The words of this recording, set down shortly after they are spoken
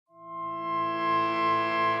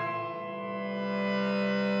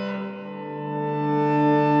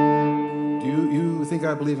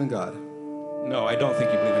think I believe in God? No, I don't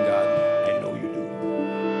think you believe in God. I know you do.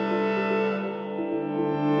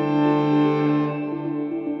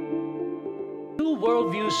 Two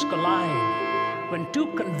worldviews collide, when two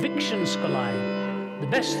convictions collide, the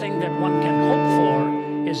best thing that one can hope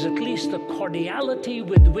for is at least the cordiality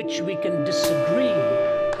with which we can disagree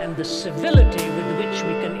and the civility with which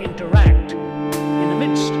we can interact in the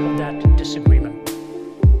midst of that disagreement.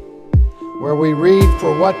 Where we read,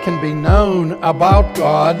 "For what can be known about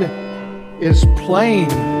God is plain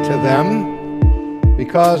to them,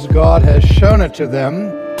 because God has shown it to them.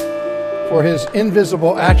 For his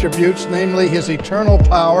invisible attributes, namely his eternal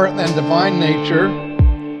power and divine nature,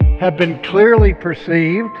 have been clearly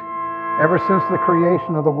perceived ever since the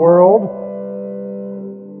creation of the world."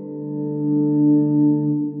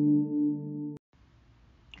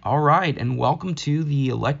 All right, and welcome to the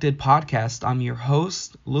Elected Podcast. I'm your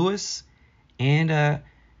host, Lewis, and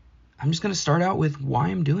I'm just going to start out with why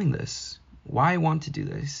I'm doing this, why I want to do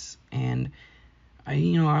this. And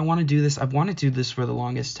I want to do this. I've wanted to do this for the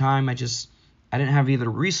longest time. I didn't have either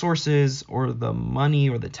resources or the money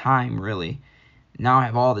or the time, really. Now I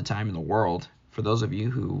have all the time in the world. For those of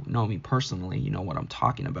you who know me personally, you know what I'm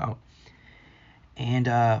talking about. And,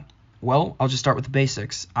 I'll just start with the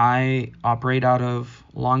basics. I operate out of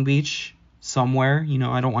Long Beach somewhere.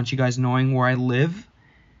 I don't want you guys knowing where I live.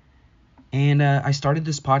 And I started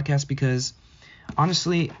this podcast because,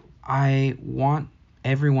 honestly, I want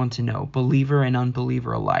everyone to know, believer and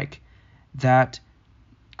unbeliever alike, that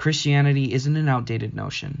Christianity isn't an outdated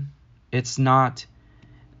notion. It's not,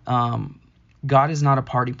 God is not a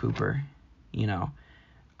party pooper,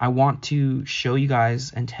 I want to show you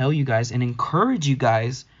guys and tell you guys and encourage you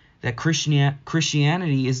guys that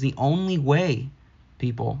Christianity is the only way,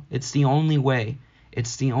 people. It's the only way.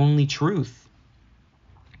 It's the only truth.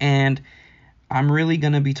 And I'm really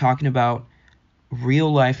going to be talking about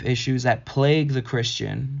real life issues that plague the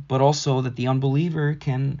Christian, but also that the unbeliever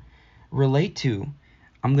can relate to.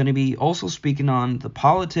 I'm going to be also speaking on the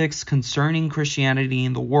politics concerning Christianity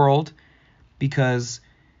in the world, because,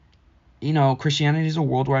 Christianity is a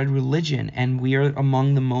worldwide religion, and we are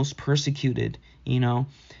among the most persecuted.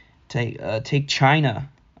 Take China.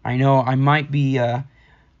 I know I might be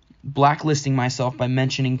blacklisting myself by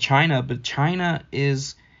mentioning China, but China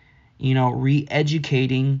is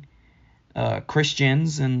re-educating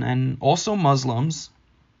Christians and also Muslims,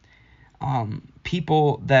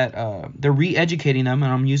 people that they're re-educating them,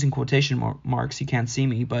 and I'm using quotation marks, you can't see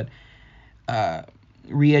me, but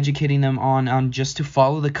re-educating them on just to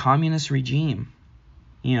follow the communist regime,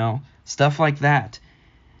 stuff like that.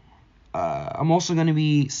 I'm also going to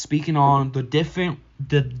be speaking on the different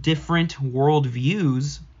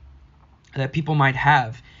worldviews that people might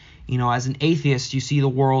have. As an atheist, you see the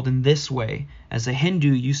world in this way. As a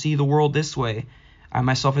Hindu, you see the world this way. I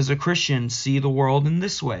myself, as a Christian, see the world in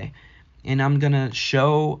this way. And I'm going to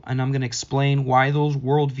show and I'm going to explain why those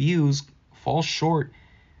worldviews fall short,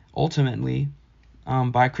 ultimately,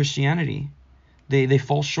 by Christianity. They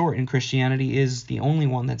fall short, and Christianity is the only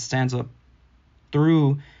one that stands up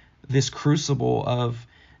through this crucible of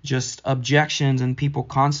just objections and people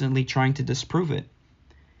constantly trying to disprove it.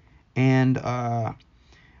 And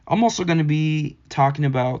I'm also going to be talking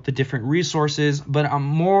about the different resources, but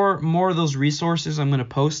more of those resources I'm going to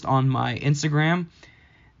post on my Instagram,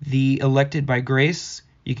 The Elected by Grace.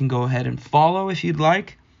 You can go ahead and follow if you'd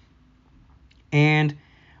like. And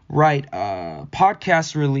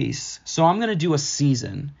podcast release. So I'm going to do a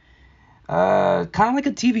season, kind of like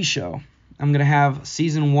a TV show. I'm going to have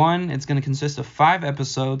season 1. It's going to consist of 5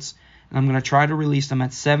 episodes, and I'm going to try to release them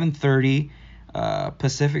at 7:30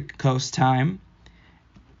 Pacific Coast time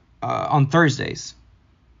on Thursdays.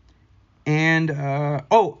 And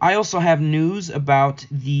I also have news about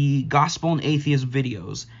the Gospel and Atheist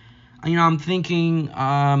videos. I'm thinking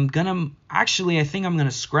I think I'm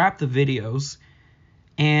gonna scrap the videos,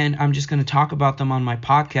 and I'm just gonna talk about them on my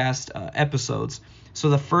podcast episodes. So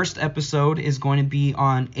the first episode is going to be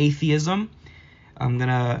on atheism. I'm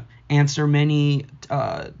gonna answer many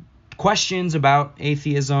questions about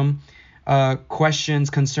atheism,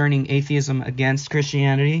 questions concerning atheism against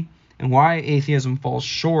Christianity, and why atheism falls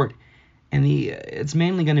short. And it's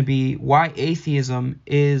mainly going to be why atheism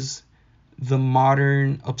is the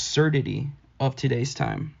modern absurdity of today's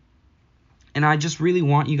time. And I just really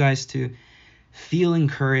want you guys to feel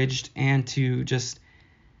encouraged and to just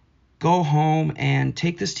go home and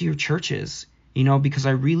take this to your churches, because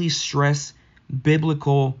I really stress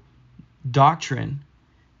biblical doctrine,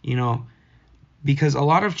 because a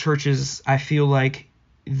lot of churches, I feel like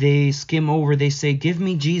they skim over, they say, give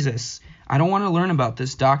me Jesus. I don't want to learn about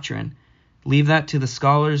this doctrine. Leave that to the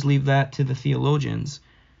scholars, leave that to the theologians.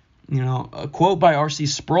 You know, a quote by R.C.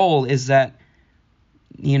 Sproul is that,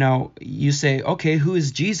 you know, you say, okay, who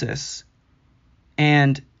is Jesus?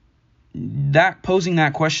 And that posing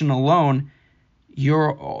that question alone,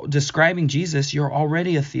 you're describing Jesus, you're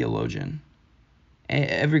already a theologian.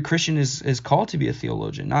 Every Christian is called to be a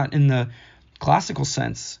theologian, not in the classical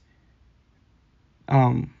sense.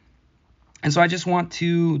 And so I just want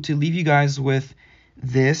to leave you guys with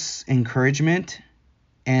this encouragement,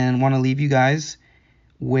 and want to leave you guys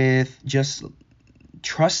with just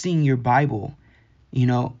trusting your Bible. You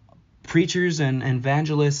know, preachers and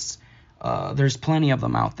evangelists, there's plenty of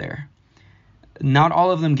them out there. Not all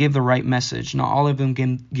of them give the right message. Not all of them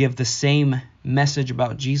can give the same message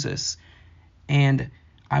about Jesus. And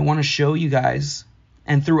I want to show you guys,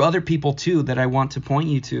 and through other people too, that I want to point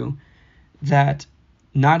you to, that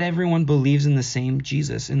not everyone believes in the same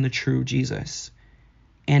Jesus, in the true Jesus.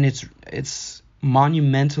 And it's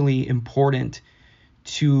monumentally important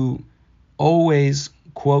to always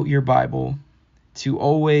quote your Bible, to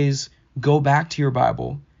always go back to your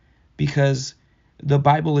Bible, because the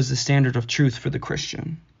Bible is the standard of truth for the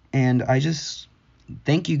Christian. And I just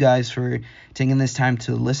thank you guys for taking this time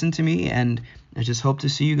to listen to me, and I just hope to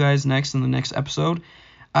see you guys next in the next episode.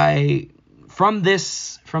 From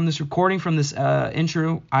this recording, from this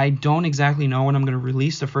intro, I don't exactly know when I'm going to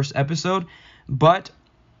release the first episode, but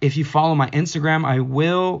if you follow my Instagram, I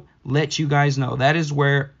will let you guys know. That is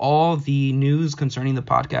where all the news concerning the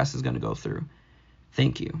podcast is going to go through.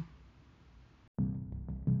 Thank you.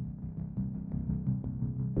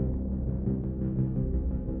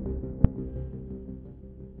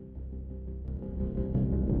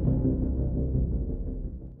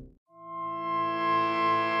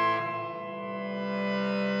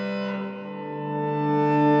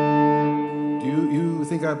 Do you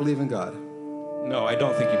think I believe in God? No, I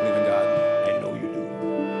don't think you believe in God. I know you do.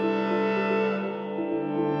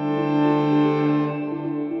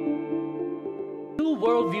 Two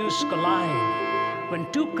worldviews collide,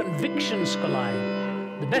 when two convictions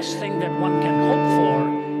collide, the best thing that one can hope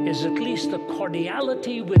for is at least the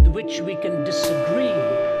cordiality with which we can disagree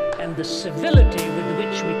and the civility with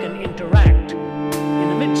which we can interact in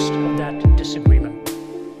the midst of that disagreement.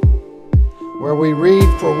 Where we read,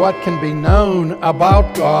 "For what can be known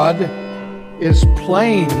about God is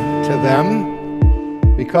plain to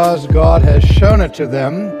them, because God has shown it to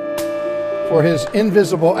them. For his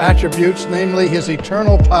invisible attributes, namely his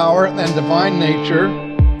eternal power and divine nature,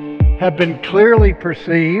 have been clearly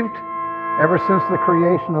perceived ever since the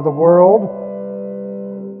creation of the world